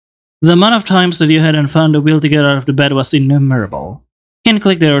The amount of times that you hadn't found the will to get out of the bed was innumerable. Can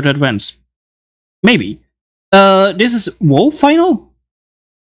click the road advance. Maybe. This is WoW final?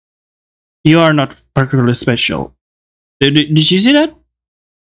 You are not particularly special. Did you see that?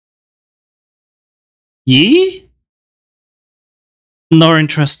 Ye? Nor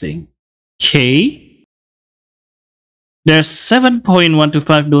interesting. K? There's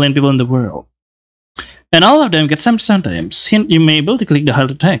 7.125 billion people in the world. And all of them get some sometimes. Hint, you may be able to click the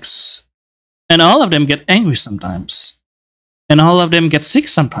halt text. And all of them get angry sometimes. And all of them get sick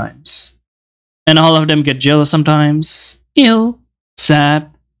sometimes. And all of them get jealous sometimes. Ill,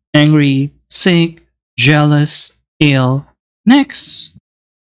 sad, angry, sick, jealous, ill. Next.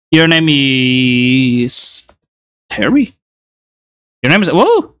 Your name is Terry? Your name is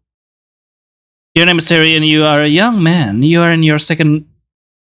whoa! Your name is Terry and you are a young man. You are in your second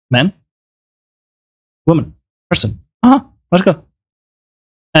man? Woman. Person. Let's go.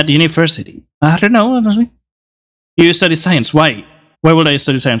 At university. I don't know, honestly. You study science. Why? Why would I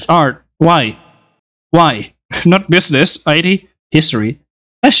study science? Art. Why? Why? Not business, IT, history,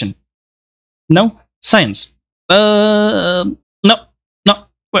 fashion. No? Science. No.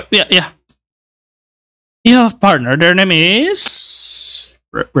 Well, yeah. You have a partner. Their name is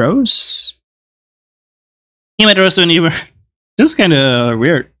Rose. You met Rose when you were just kind of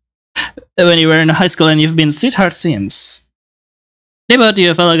weird. When you were in high school and you've been sweetheart since. They bought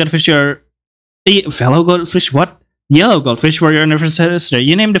you a fellow goldfish. Fellow goldfish? What? Yellow goldfish for your anniversary.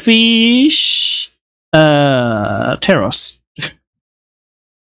 You named the fish Terrorose.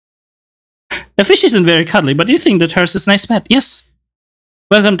 The fish isn't very cuddly, but you think that Terrorose is a nice pet. Yes.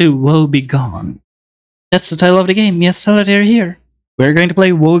 Welcome to Woebegone. That's the title of the game. Yes, solitaire here. We're going to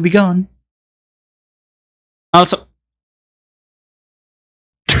play Woebegone. Also,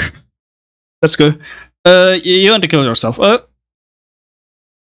 let's go. You want to kill yourself? What?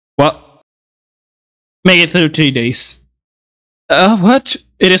 Make it through 3 days. What?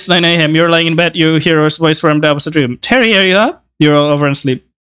 It is 9 AM. You're lying in bed. You hear his voice from the opposite room. Terry, are you up? You're all over and asleep.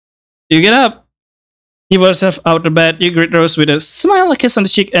 You get up. You pull yourself out of bed. You greet Rose with a smile, a kiss on the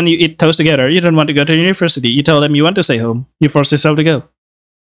cheek, and you eat toast together. You don't want to go to university. You tell them you want to stay home. You force yourself to go.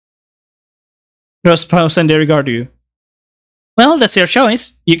 Rose pauses and they regard you. Well, that's your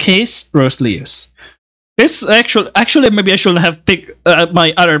choice. You kiss. Rose leaves. This actually maybe I should have picked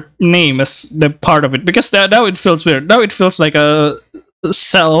my other name as the part of it because now it feels weird. Now it feels like a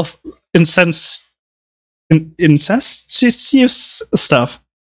incestuous stuff,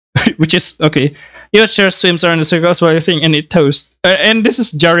 which is okay. Your chair swims around the circles while you think and eat toast. And this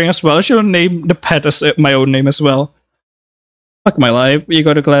is jarring as well. I should name the pet as my own name as well. Fuck my life. You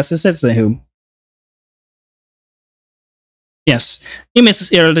go to class instead, stay home. Yes. You miss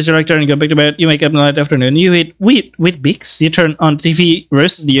the director and go back to bed. You wake up in the late afternoon. You eat wheat Bix. You turn on the TV.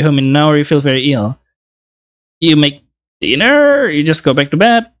 Rest you home in an hour. You feel very ill. You make dinner. You just go back to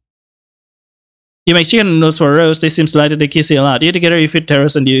bed. You make chicken noodles for Rose. They seem delighted. They kiss you a lot. You together. You feed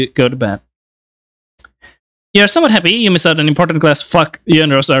Terrorose and you go to bed. You're somewhat happy. You miss out an important class. Fuck. You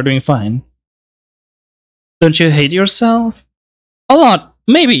and Rose are doing fine. Don't you hate yourself? A lot.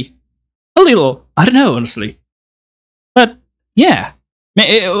 Maybe. A little. I don't know, honestly. But, yeah.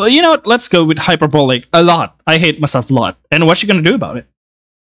 You know what? Let's go with hyperbolic. A lot. I hate myself a lot. And what you gonna do about it?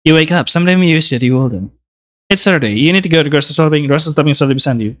 You wake up. Sometime you shit, you wouldn't. It's Saturday. You need to go to grocery shopping. Grocery shopping is slowly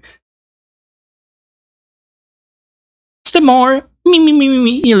beside you. Step more.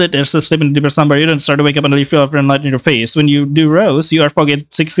 Me. You let yourself sleep in a deeper slumber. You don't start to wake up until you feel a light in your face. When you do Rose, you are forgetting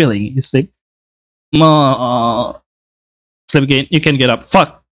sick feeling. You sleep. Sleep again. You can get up.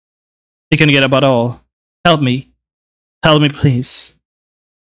 Fuck. You can get up at all. Help me. Help me, please.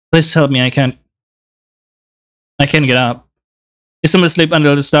 Please help me. I can't get up. You simply sleep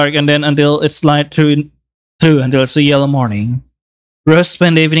until it's dark and then until it's light through until it's a yellow morning. Rose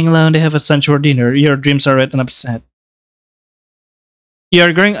spend the evening alone. They have a sensual dinner. Your dreams are red and upset. You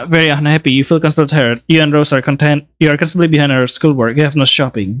are growing very unhappy. You feel constantly tired. You and Rose are content. You are constantly behind her schoolwork. You have no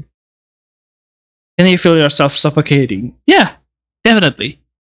shopping. And you feel yourself suffocating. Yeah, definitely.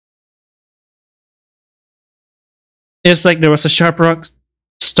 It's like there was a sharp rock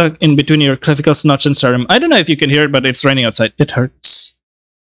stuck in between your clavicles, notch, and sternum. I don't know if you can hear it, but it's raining outside. It hurts.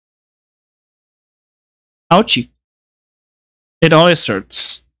 Ouchie. It always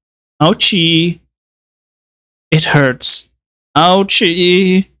hurts. Ouchie. It hurts.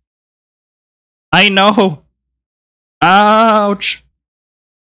 Ouchie. I know. Ouch.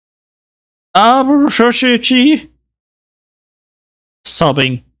 Ouchie.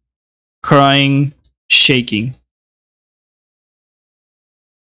 Sobbing. Crying. Shaking.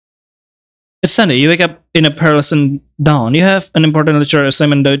 It's Sunday. You wake up in a perilous dawn. You have an important lecture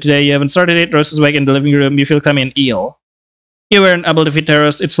assignment though today. You haven't started it. Rose is back in the living room. You feel clammy and ill. You weren't able to feed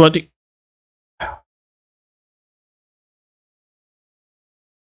Terrorose. It's floating.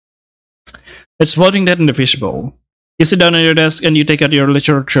 It's floating dead in the fishbowl. You sit down at your desk and you take out your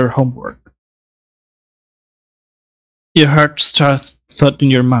literature homework. Your heart starts thud in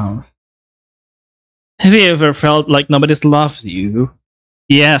your mouth. Have you ever felt like nobody's loved you?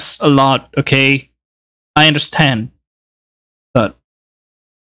 Yes, a lot, okay? I understand. But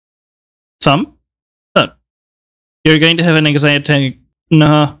some? But you're going to have an anxiety attack.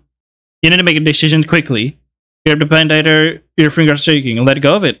 No. You need to make a decision quickly. You have the pen tighter, your fingers shaking. Let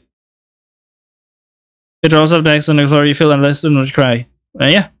go of it. It rolls up the X on the floor, you feel unless and not cry.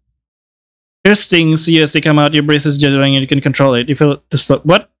 Yeah. Your stings you as they come out, your breath is jittering and you can control it. You feel the slow.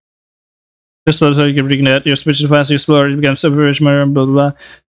 What? The slow so you can bring that. Your speech is fast, you're slower, it becomes so very blah blah blah.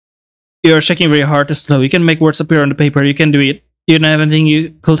 You're shaking very hard to slow. You can make words appear on the paper, you can do it. You don't have anything you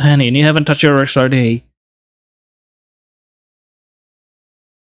could hand in. You haven't touched your works all day.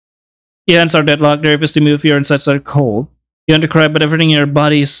 Your hands are deadlocked, the rapist to move, your insides are cold. You want to cry, but everything in your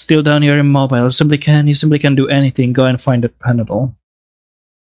body is still down here immobile. You simply can't do anything. Go and find that Panadol.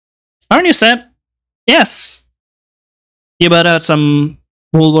 Aren't you sad? Yes. You bought out some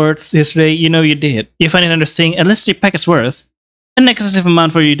Woolworths yesterday. You know you did. You find it under sink, at least 3 packets worth. An excessive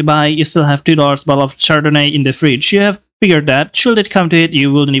amount for you to buy. You still have $2 bottle of Chardonnay in the fridge. You have figured that, should it come to it,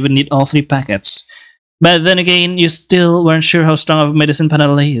 you wouldn't even need all 3 packets. But then again, you still weren't sure how strong of a medicine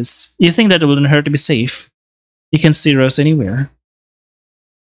Panadol is. You think that it wouldn't hurt to be safe. You can see Rose anywhere.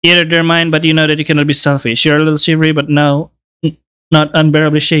 You read their mind, but you know that you cannot be selfish. You're a little shivery, but no, not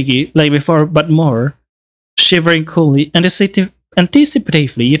unbearably shaky, like before, but more. Shivering coolly,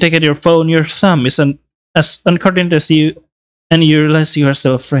 anticipatively, you take out your phone, your thumb is as uncoordinated as you, and you realize you are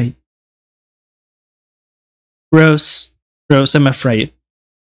still afraid. Rose, I'm afraid.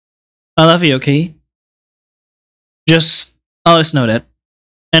 I love you, okay? Just always know that.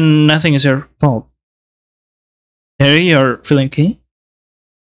 And nothing is your fault. Harry, you're feeling okay?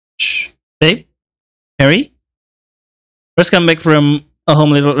 Shh. Babe? Harry? Rose come back from a home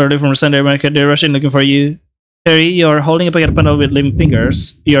a little early from the Sunday market. They rush in looking for you. Harry, you're holding a packet of Panadol with limp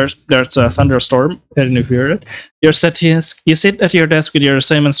fingers. There's a thunderstorm. I don't know if you heard it. You're set. You sit at your desk with your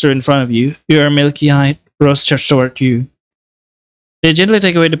assignments still in front of you. You are milky-eyed. Rose charged toward you. They gently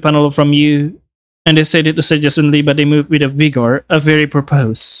take away the Panadol from you, and they say it suggestively, but they move with a vigor, a very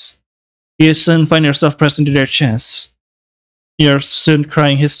purpose. You soon find yourself pressed into their chest. You're soon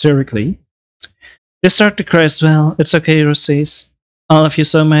crying hysterically. They start to cry as well. It's okay, Rose says. I love you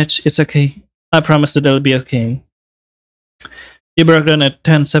so much. It's okay. I promise that it'll be okay. You broke down at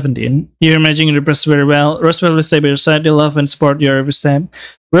 10:17. You're managing your breasts very well. Rose will stay by your side. They love and support your every step.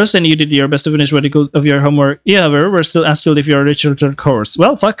 Rose and you did your best to finish what you could of your homework. Yeah, however, we're still asked to leave your literature course.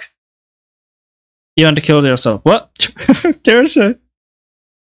 Well, fuck. You want to kill yourself. What? Terrorose.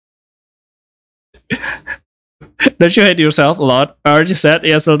 Don't you hate yourself a lot? Aren't you sad?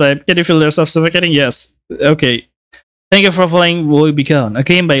 Yes, all the time. Can you feel yourself suffocating? Yes. Okay. Thank you for playing Woebegone, a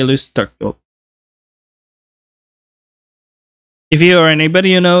game by Loose Turtle. If you or anybody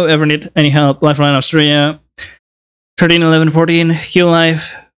you know ever need any help, Lifeline Australia 13 11 14, Q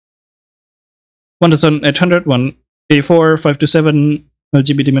Life 1800 184 527,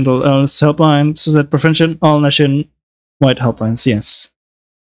 LGBT mental illness helpline, suicide prevention, all nation wide helplines. Yes.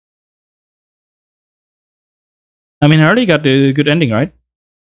 I mean, I already got the good ending, right?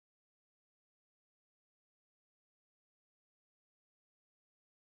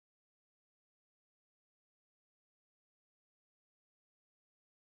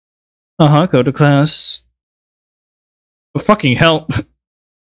 Go to class. Oh, fucking hell.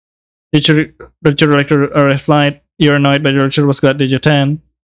 Lecture director arrived late. You're annoyed, but your lecture was glad that you 10.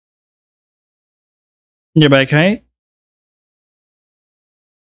 You're back, right?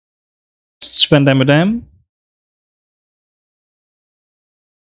 Spend time with them.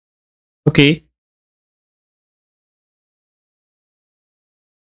 Okay.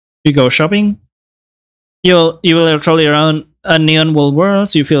 You go shopping. You will trolley around a neon wall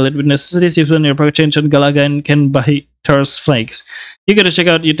world. You fill it with necessities. You fill your pocket change on Galaga and can buy Terrorose flakes. You gotta check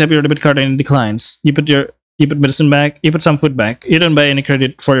out. You tap your debit card and it declines. You put medicine back. You put some food back. You don't buy any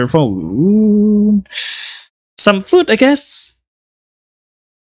credit for your phone. Some food, I guess.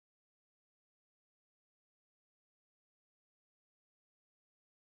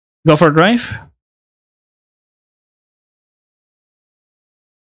 Go for a drive.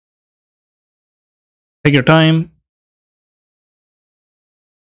 Take your time.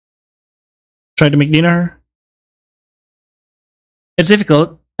 Try to make dinner. It's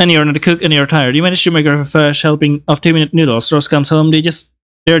difficult. and you're not a cook and you're tired. You manage to make a fresh helping of 2-minute noodles. Rose comes home. They're just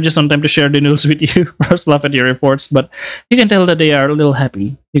on time to share the noodles with you. Rose laugh at your reports, but you can tell that they are a little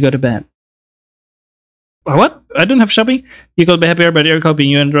happy. You go to bed. What? I don't have shopping? You could be happier, but they're copying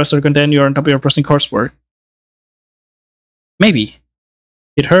you and Rose are content you're on top of your pressing coursework. Maybe.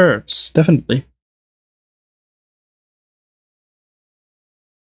 It hurts, definitely.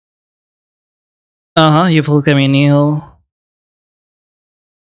 You full Camille.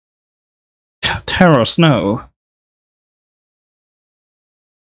 Terrorose, no.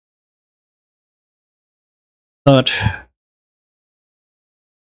 But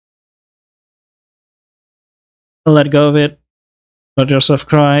let go of it. Let yourself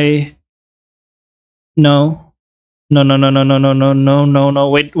cry. No. No, no, no, no, no, no, no, no, no, no.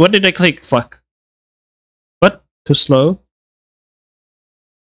 Wait, what did I click? Fuck. What? Too slow?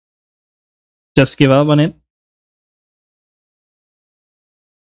 Just give up on it?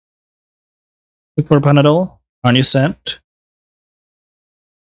 Look for Panadol? Aren't you sent?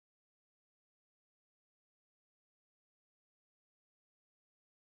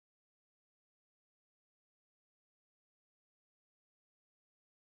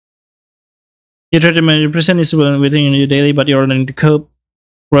 You try to present is within you daily, but you're learning to cope.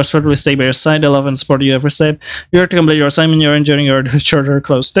 Ross will stay by your side. I love and support you every step. You're to complete your assignment. You're enjoying your shorter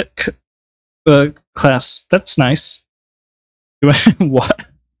close class. That's nice. What?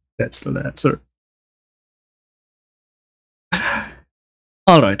 That's the answer.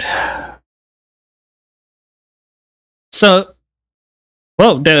 Alright. So,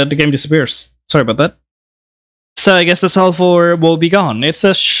 whoa, the game disappears. Sorry about that. So I guess that's all for Woebegone. It's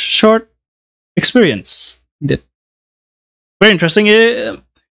a short experience. Very interesting. Yeah,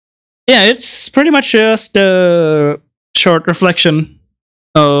 it's pretty much just a short reflection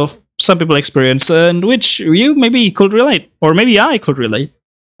of some people's experience, and which you maybe could relate, or maybe I could relate.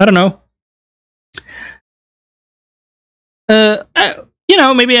 I don't know.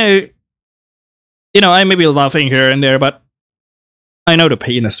 Maybe I may be laughing here and there, but I know the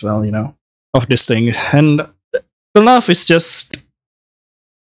pain as well, of this thing, and the laugh is just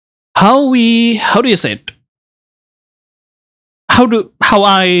how do you say it? How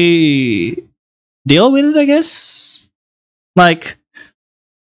I deal with it, I guess. Like,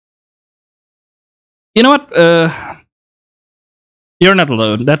 you know what? You're not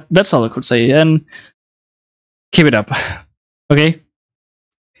alone. That's all I could say, and keep it up, okay?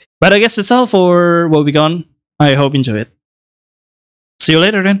 But I guess that's all for Woebegone. I hope you enjoy it. See you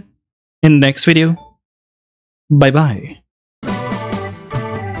later then, in the next video. Bye bye.